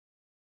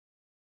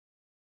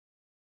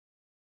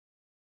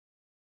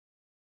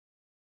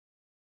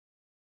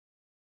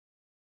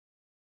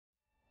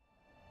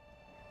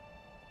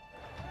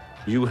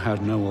You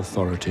had no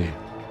authority.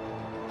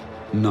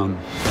 None.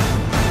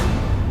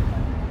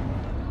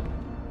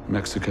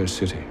 Mexico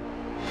City.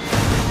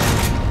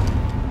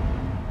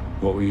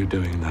 What were you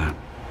doing there?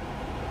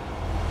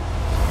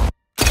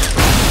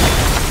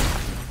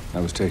 I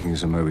was taking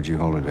some overdue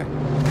holiday.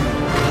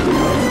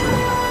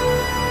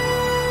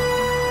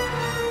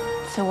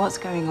 So what's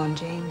going on,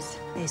 James?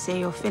 They say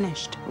you're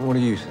finished. What do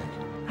you think?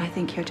 I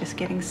think you're just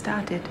getting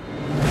started.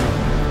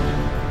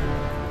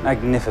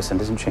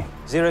 Magnificent, isn't she?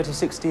 0 to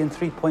 60 in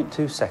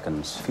 3.2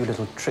 seconds. A few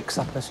little tricks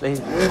up her sleeve.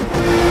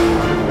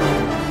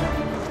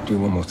 Do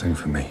one more thing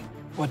for me.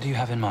 What do you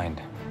have in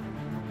mind?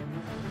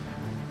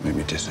 Make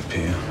me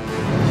disappear.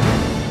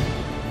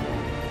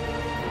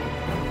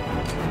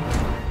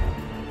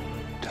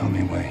 Tell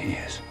me where he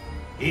is.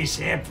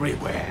 He's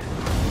everywhere.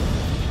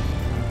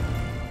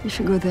 If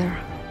you go there,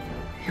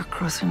 you're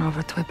crossing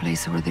over to a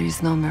place where there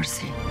is no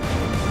mercy.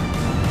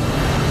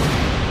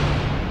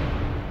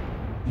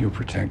 You're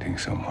protecting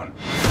someone.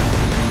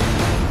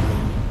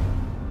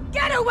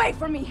 Get away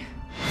from me!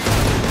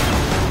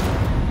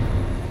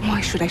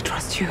 Why should I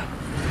trust you?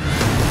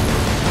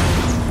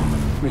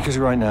 Because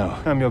right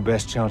now, I'm your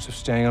best chance of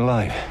staying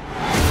alive.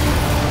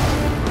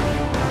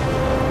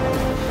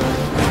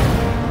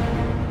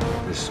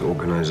 This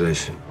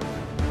organization,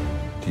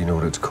 do you know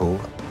what it's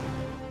called?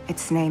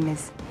 Its name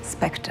is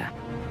Spectre.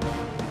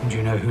 Do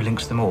you know who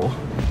links them all?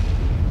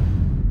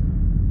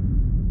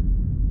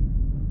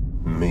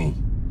 Me.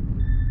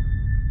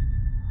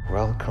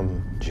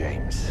 Welcome,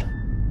 James.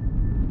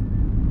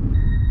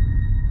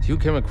 You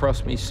came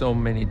across me so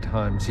many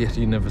times, yet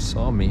you never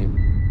saw me.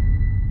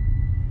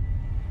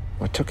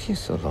 What took you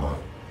so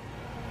long?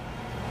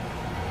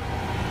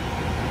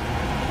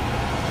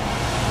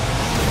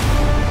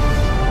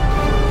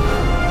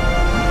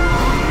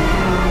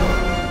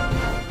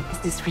 Is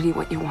this really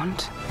what you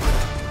want?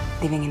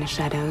 Living in the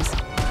shadows?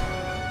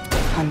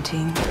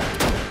 Hunting?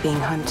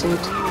 Being hunted?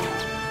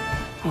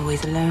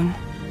 Always alone?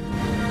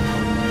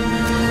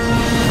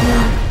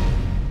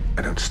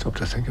 I don't stop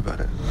to think about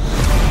it.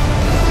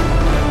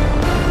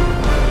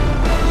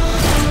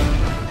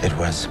 It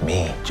was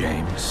me,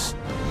 James.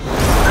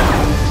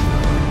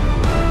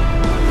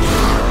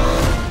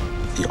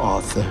 The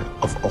author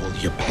of all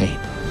your pain.